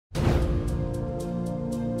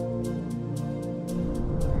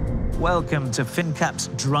Welcome to finnCap's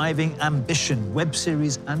Driving Ambition web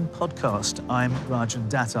series and podcast. I'm Rajan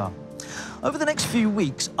Datar. Over the next few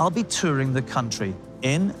weeks, I'll be touring the country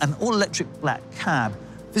in an all-electric black cab,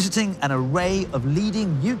 visiting an array of leading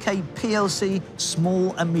UK PLC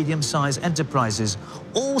small and medium-sized enterprises,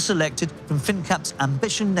 all selected from finnCap's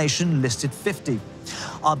Ambition Nation listed 50.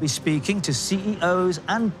 I'll be speaking to CEOs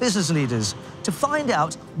and business leaders to find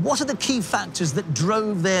out what are the key factors that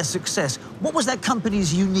drove their success. What was their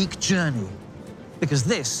company's unique journey? Because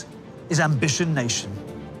this is Ambition Nation.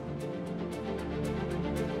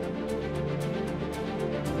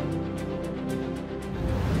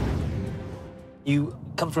 You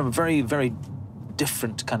come from a very, very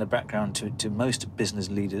different kind of background to most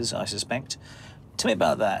business leaders, I suspect. Tell me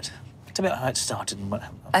about that. Tell me about how it started and what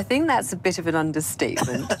happened. I think that's a bit of an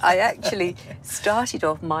understatement. I actually started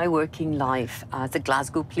off my working life as a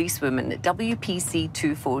Glasgow policewoman at WPC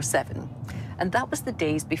 247. And that was the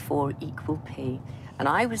days before equal pay. And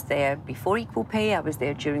I was there before equal pay, I was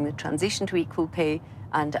there during the transition to equal pay,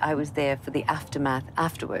 and I was there for the aftermath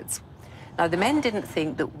afterwards. Now, the men didn't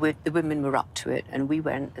think that the women were up to it, and we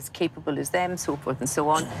weren't as capable as them, so forth and so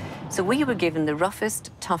on. So we were given the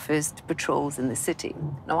roughest, toughest patrols in the city.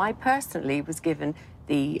 Now, I personally was given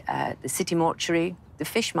the city mortuary, the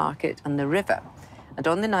fish market, and the river. And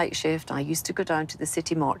on the night shift, I used to go down to the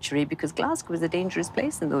city mortuary because Glasgow was a dangerous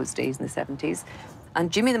place in those days, in the 70s. And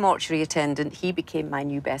Jimmy, the mortuary attendant, he became my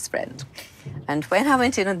new best friend. And when I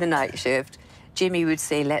went in on the night shift, Jimmy would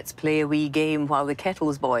say, "Let's play a wee game while the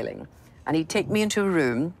kettle's boiling." And he'd take me into a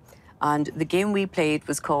room, and the game we played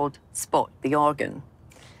was called Spot the Organ.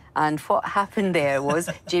 And what happened there was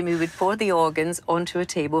Jimmy would pour the organs onto a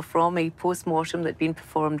table from a post-mortem that had been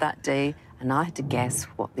performed that day, and I had to guess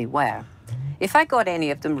what they were. If I got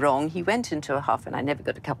any of them wrong, he went into a huff and I never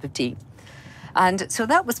got a cup of tea. And so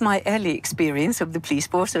that was my early experience of the police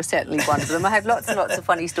force, or certainly one of them. I have lots and lots of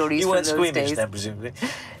funny stories from those days. You weren't squeamish then, presumably?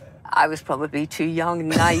 I was probably too young and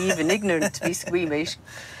naive and ignorant to be squeamish.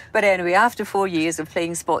 But anyway, after 4 years of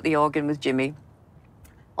playing Spot the Organ with Jimmy,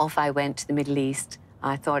 off I went to the Middle East.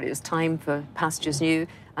 I thought it was time for pastures new,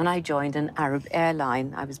 and I joined an Arab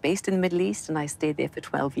airline. I was based in the Middle East, and I stayed there for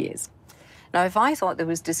 12 years. Now, if I thought there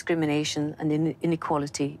was discrimination and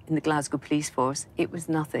inequality in the Glasgow police force, it was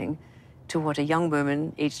nothing to what a young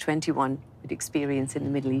woman, aged 21, would experience in the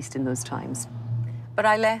Middle East in those times. But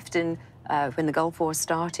I left when the Gulf War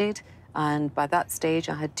started, and by that stage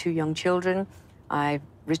I had 2 young children. I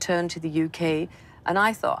returned to the UK, and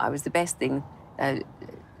I thought I was the best thing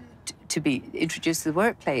to be introduced to the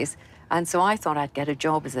workplace. And so I thought I'd get a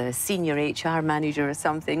job as a senior HR manager or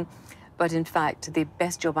something. But in fact, the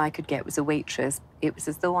best job I could get was a waitress. It was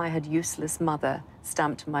as though I had useless mother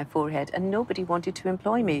stamped on my forehead, and nobody wanted to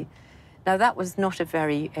employ me. Now, that was not a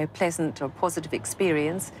very pleasant or positive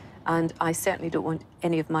experience, and I certainly don't want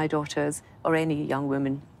any of my daughters or any young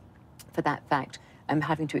women, for that fact,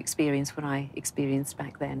 having to experience what I experienced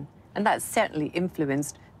back then. And that's certainly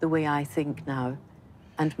influenced the way I think now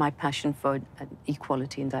and my passion for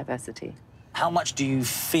equality and diversity. How much do you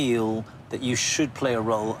feel that you should play a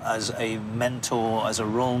role as a mentor, as a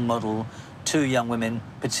role model to young women,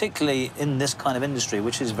 particularly in this kind of industry,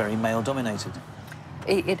 which is very male-dominated?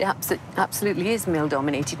 It absolutely is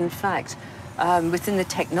male-dominated. In fact, within the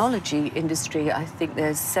technology industry, I think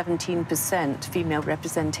there's 17% female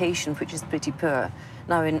representation, which is pretty poor.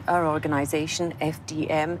 Now, in our organisation,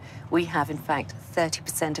 FDM, we have, in fact,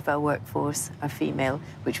 30% of our workforce are female,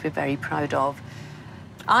 which we're very proud of.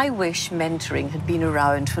 I wish mentoring had been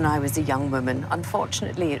around when I was a young woman.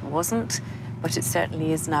 Unfortunately, it wasn't, but it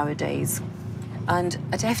certainly is nowadays. And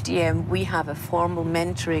at FDM, we have a formal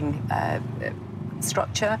mentoring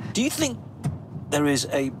structure. Do you think there is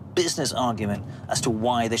a business argument as to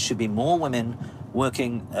why there should be more women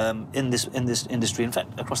working in this industry, in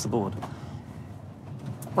fact, across the board?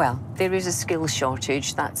 Well, there is a skills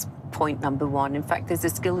shortage. That's point number one. In fact, there's a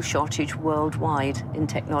skills shortage worldwide in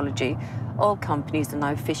technology. All companies are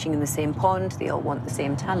now fishing in the same pond. They all want the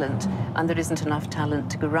same talent, and there isn't enough talent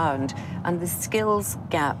to go round. And the skills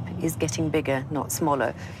gap is getting bigger, not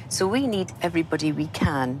smaller. So we need everybody we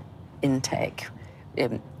can in tech.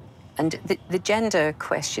 And the gender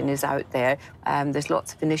question is out there. There's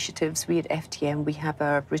lots of initiatives. We at FDM, we have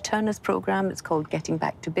our returners program. It's called Getting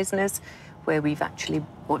Back to Business, where we've actually,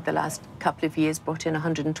 over the last couple of years, brought in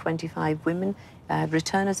 125 women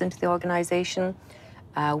returners into the organisation.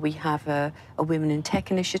 We have a Women in Tech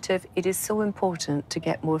initiative. It is so important to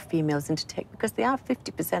get more females into tech because they are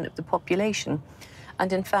 50% of the population.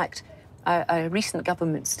 And in fact, a recent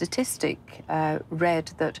government statistic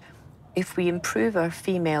read that if we improve our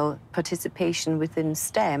female participation within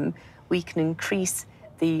STEM, we can increase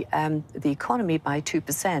the economy by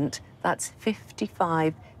 2%, that's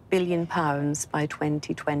 £55 billion by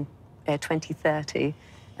 2030,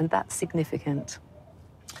 and that's significant.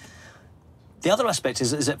 The other aspect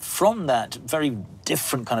is that from that very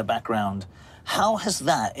different kind of background, how has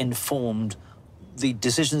that informed the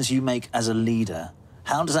decisions you make as a leader?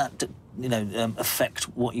 How does that, affect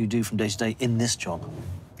what you do from day to day in this job?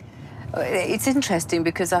 It's interesting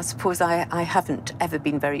because I suppose I haven't ever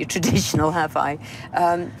been very traditional, have I?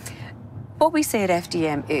 What we say at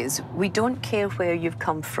FDM is we don't care where you've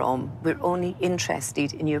come from. We're only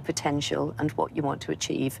interested in your potential and what you want to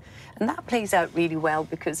achieve. And that plays out really well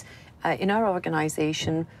because in our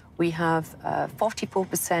organisation, we have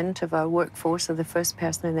 44% of our workforce are the first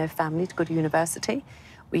person in their family to go to university.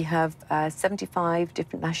 We have 75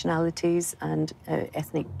 different nationalities and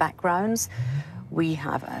ethnic backgrounds. We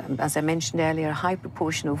have, as I mentioned earlier, a high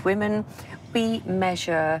proportion of women. We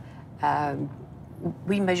measure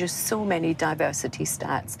so many diversity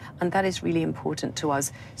stats, and that is really important to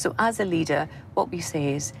us. So as a leader, what we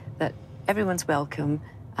say is that everyone's welcome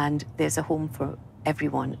and there's a home for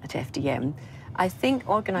everyone at FDM. I think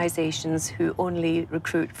organisations who only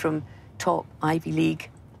recruit from top Ivy League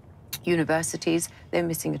universities, they're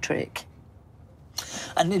missing a trick.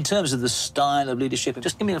 And in terms of the style of leadership,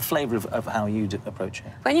 just give me a flavour of how you approach it.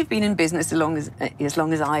 When you've been in business as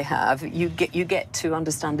long as I have, you get to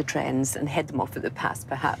understand the trends and head them off at the pass,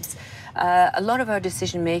 perhaps. A lot of our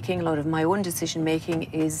decision-making, a lot of my own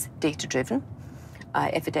decision-making is data-driven,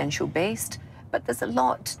 evidential-based, but there's a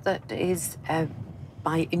lot that is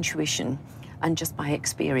by intuition and just by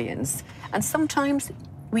experience. And sometimes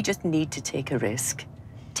we just need to take a risk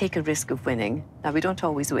of winning. Now, we don't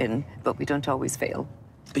always win, but we don't always fail.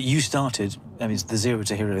 But you started, it's the zero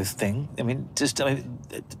to hero thing. Just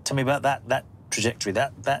tell me about that trajectory,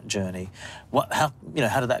 that journey. How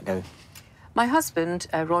did that go? My husband,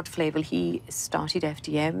 Rod Flavell, he started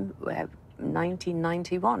FDM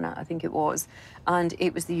 1991, I think it was, and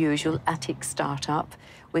it was the usual attic startup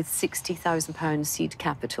with £60,000 seed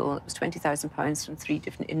capital. It was £20,000 from 3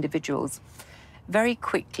 different individuals. Very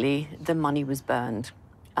quickly, the money was burned,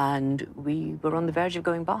 and we were on the verge of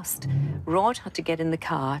going bust. Rod had to get in the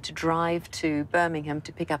car to drive to Birmingham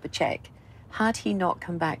to pick up a cheque. Had he not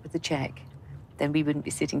come back with the cheque, then we wouldn't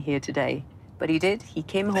be sitting here today. But he did. He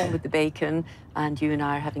came home with the bacon, and you and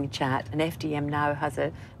I are having a chat. And FDM now has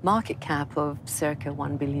a market cap of circa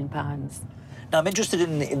 £1 billion. Now, I'm interested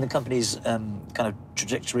in the company's kind of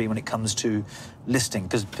trajectory when it comes to listing,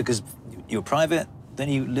 because you were private, then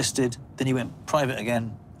you listed, then you went private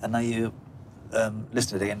again, and now you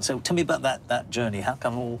listed again. So tell me about that journey. How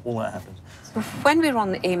come all that happened? So when we were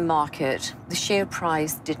on the AIM market, the share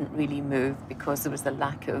price didn't really move because there was a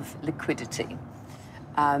lack of liquidity.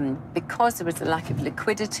 Because there was a lack of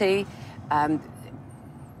liquidity,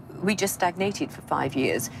 we just stagnated for 5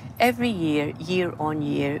 years. Every year, year on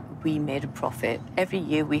year, we made a profit. Every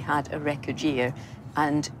year we had a record year,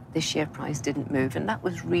 and the share price didn't move, and that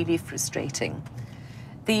was really frustrating.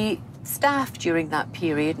 The staff during that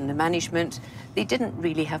period and the management, they didn't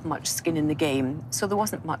really have much skin in the game, so there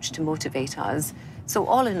wasn't much to motivate us. So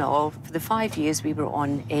all in all, for the 5 years we were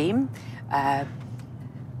on AIM,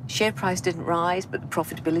 share price didn't rise, but the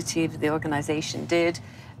profitability of the organisation did.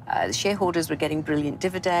 The shareholders were getting brilliant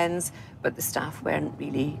dividends, but the staff weren't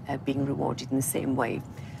really being rewarded in the same way.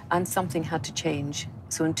 And something had to change.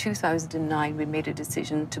 So in 2009, we made a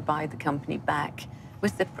decision to buy the company back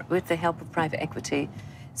with the help of private equity.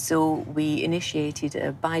 So we initiated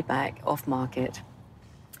a buyback off market.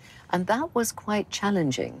 And that was quite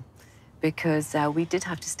challenging because we did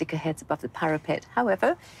have to stick our heads above the parapet.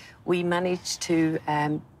 However, we managed to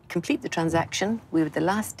complete the transaction. We were the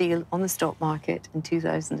last deal on the stock market in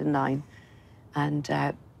 2009, and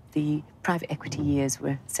the private equity years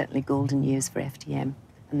were certainly golden years for FDM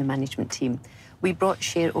and the management team. We brought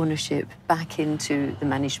share ownership back into the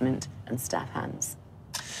management and staff hands.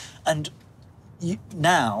 And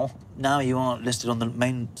now you are listed on the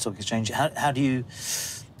main stock exchange. How do you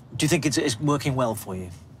think it's working well for you?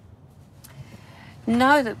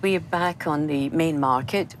 Now that we are back on the main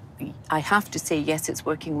market, I have to say, yes, it's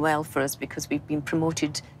working well for us because we've been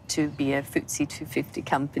promoted to be a FTSE 250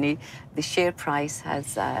 company. The share price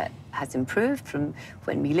has improved from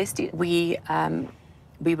when we listed. We were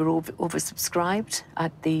oversubscribed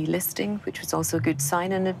at the listing, which was also a good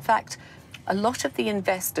sign. And in fact, a lot of the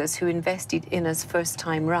investors who invested in us first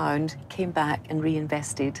time round came back and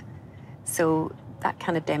reinvested. So that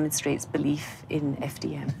kind of demonstrates belief in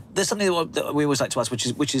FDM. There's something that we always like to ask,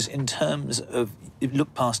 which is in terms of look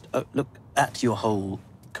at your whole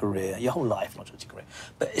career, your whole life, not just your career.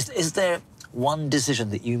 But is there one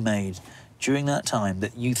decision that you made during that time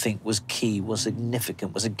that you think was key, was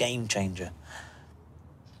significant, was a game changer?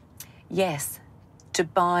 Yes. To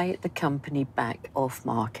buy the company back off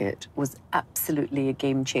market was absolutely a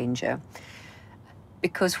game changer.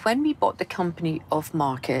 Because when we bought the company off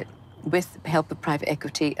market with the help of private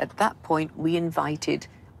equity, at that point we invited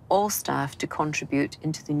all staff to contribute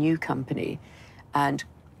into the new company. And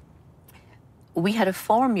we had a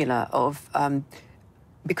formula of,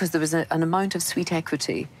 because there was an amount of sweet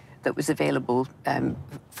equity that was available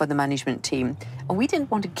for the management team. And we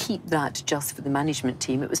didn't want to keep that just for the management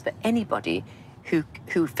team. It was for anybody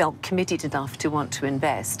who felt committed enough to want to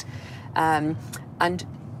invest. And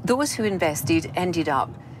those who invested ended up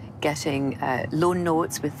getting loan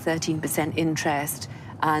notes with 13% interest.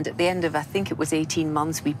 And at the end of, I think it was 18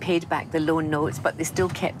 months, we paid back the loan notes, but they still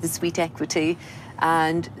kept the sweet equity.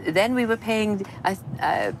 And then we were paying, I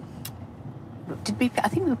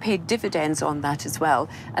think we paid dividends on that as well.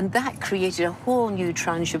 And that created a whole new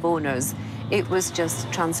tranche of owners. It was just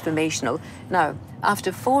transformational. Now,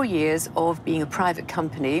 after 4 years of being a private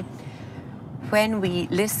company, when we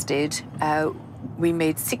listed, we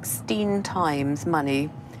made 16 times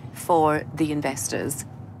money for the investors.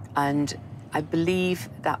 And I believe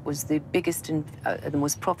that was the biggest and the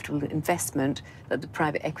most profitable investment that the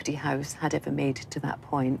private equity house had ever made to that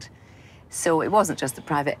point. So it wasn't just the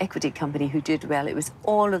private equity company who did well, it was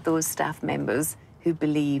all of those staff members who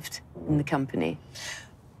believed in the company.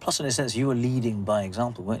 Plus, in a sense, you were leading by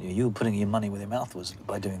example, weren't you? You were putting your money where your mouth was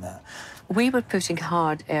by doing that. We were putting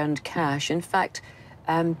hard-earned cash. In fact,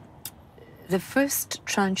 the first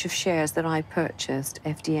tranche of shares that I purchased,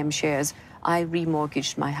 FDM shares, I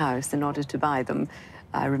remortgaged my house in order to buy them,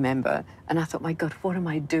 I remember. And I thought, my God, what am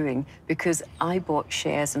I doing? Because I bought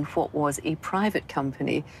shares in what was a private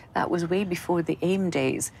company. That was way before the AIM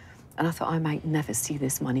days. And I thought, I might never see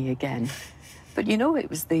this money again. But you know, it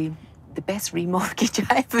was the best remortgage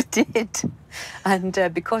I ever did. And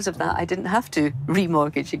because of that, I didn't have to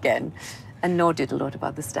remortgage again. And nor did a lot of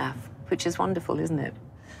other staff, which is wonderful, isn't it?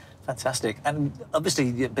 Fantastic. And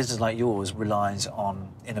obviously, a business like yours relies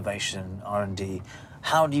on innovation, R&D.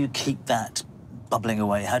 How do you keep that bubbling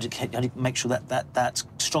away? How do you make sure that that's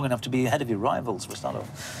strong enough to be ahead of your rivals, for a start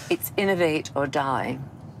off? It's innovate or die.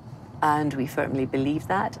 And we firmly believe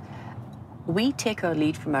that. We take our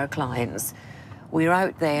lead from our clients. We're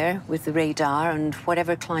out there with the radar, and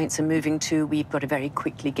whatever clients are moving to, we've got to very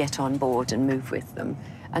quickly get on board and move with them.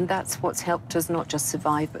 And that's what's helped us not just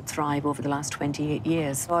survive, but thrive over the last 28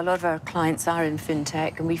 years. So a lot of our clients are in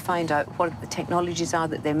fintech, and we find out what the technologies are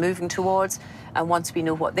that they're moving towards. And once we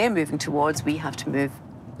know what they're moving towards, we have to move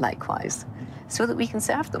likewise so that we can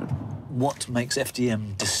serve them. What makes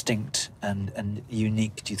FDM distinct and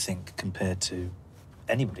unique, do you think, compared to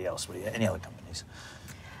anybody else, really, any other companies?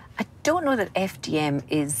 I don't know that FDM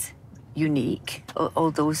is unique,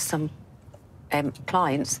 although some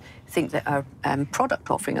clients think that our product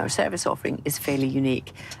offering, our service offering, is fairly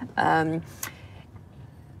unique. There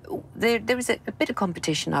is a bit of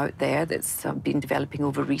competition out there that's been developing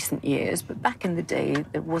over recent years, but back in the day,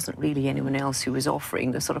 there wasn't really anyone else who was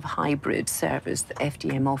offering the sort of hybrid service that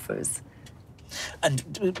FDM offers. And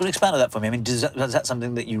expand on that for me. I mean, is that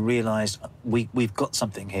something that you realised we've got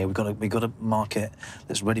something here? We've got a market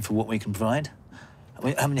that's ready for what we can provide.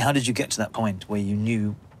 I mean, how did you get to that point where you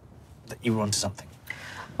knew that you were onto something?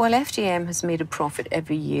 Well, FDM has made a profit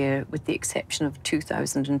every year, with the exception of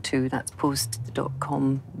 2002. That's post the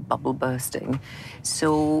dot-com bubble bursting.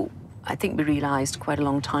 So I think we realised quite a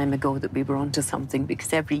long time ago that we were onto something,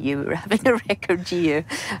 because every year we were having a record year.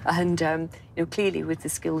 And you know, clearly with the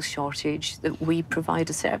skills shortage, that we provide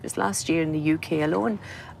a service. Last year in the UK alone,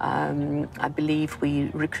 I believe we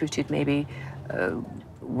recruited maybe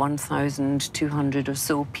 1,200 or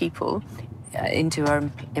so people into our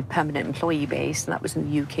permanent employee base, and that was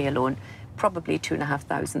in the UK alone, probably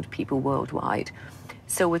 2,500 people worldwide.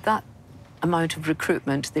 So with that amount of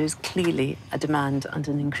recruitment, there's clearly a demand and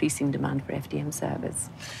an increasing demand for FDM service.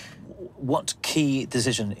 What key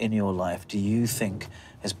decision in your life do you think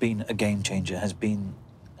has been a game changer, has been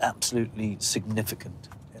absolutely significant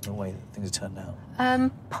in the way that things have turned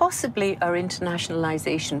out? Possibly our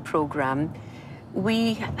internationalisation programme.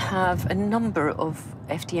 We have a number of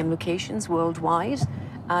FDM locations worldwide,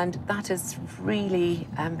 and that has really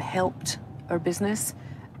helped our business.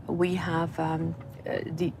 We have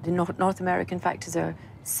the North America, in fact, is our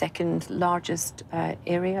second largest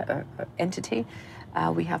area or entity.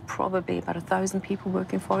 We have probably about 1,000 people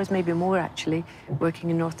working for us, maybe more actually, working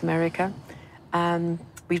in North America.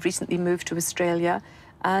 We've recently moved to Australia,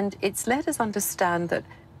 and it's let us understand that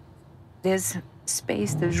there's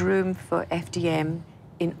space, there's room for FDM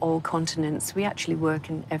in all continents. We actually work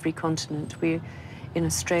in every continent. We're in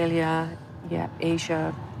Australia, yeah,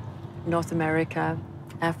 Asia, North America,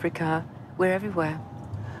 Africa. We're everywhere.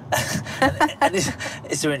 and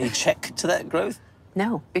is there any check to that growth?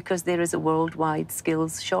 No, because there is a worldwide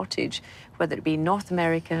skills shortage, whether it be North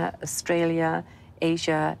America, Australia,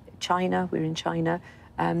 Asia, China. We're in China.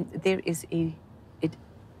 There is a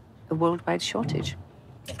worldwide shortage.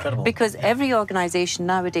 Incredible. Because every organisation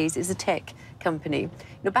nowadays is a tech company. You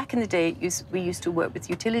know, back in the day, we used to work with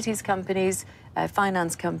utilities companies,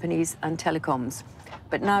 finance companies, and telecoms.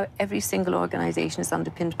 But now every single organisation is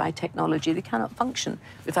underpinned by technology. They cannot function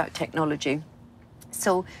without technology.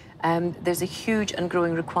 So there's a huge and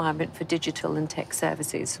growing requirement for digital and tech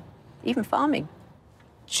services, even farming.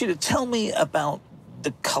 Sheila, tell me about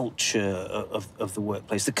the culture of the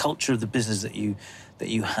workplace, the culture of the business that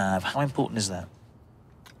you have. How important is that?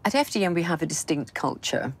 At FDM, we have a distinct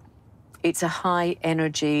culture. It's a high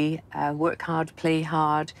energy, work hard, play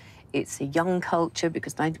hard. It's a young culture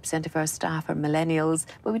because 90% of our staff are millennials,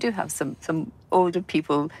 but we do have some older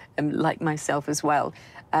people like myself as well.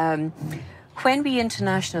 When we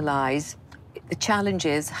internationalise, the challenge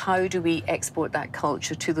is how do we export that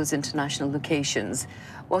culture to those international locations?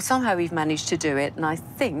 Well, somehow we've managed to do it, and I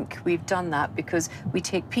think we've done that because we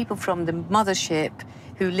take people from the mothership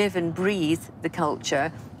who live and breathe the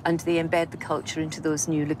culture, and they embed the culture into those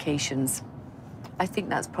new locations. I think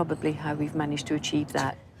that's probably how we've managed to achieve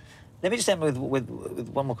that. Let me just end with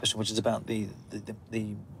one more question, which is about the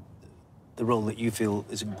role that you feel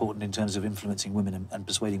is important in terms of influencing women and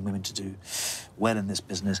persuading women to do well in this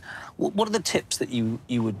business. What are the tips that you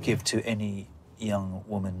would give to any young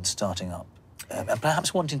woman starting up, and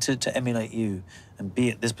perhaps wanting to emulate you and be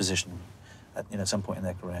at this position at some point in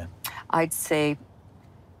their career? I'd say,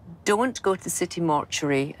 don't go to the city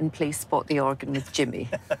mortuary and play Spot the Organ with Jimmy.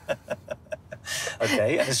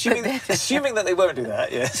 Okay, and assuming that they won't do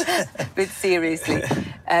that, yes. But seriously,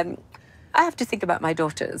 I have to think about my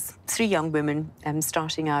daughters, 3 young women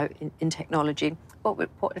starting out in technology.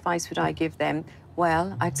 What advice would I give them?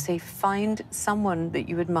 Well, I'd say find someone that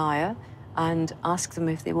you admire and ask them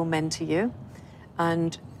if they will mentor you.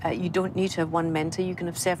 And you don't need to have one mentor. You can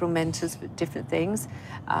have several mentors for different things.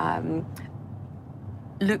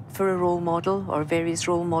 Look for a role model or various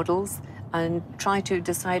role models and try to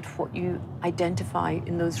decide what you identify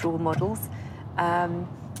in those role models.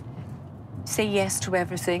 Say yes to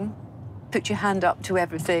everything. Put your hand up to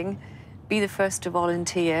everything. Be the first to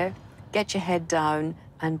volunteer. Get your head down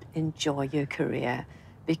and enjoy your career,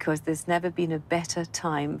 because there's never been a better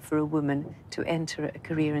time for a woman to enter a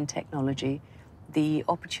career in technology. The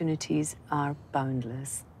opportunities are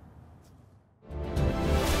boundless.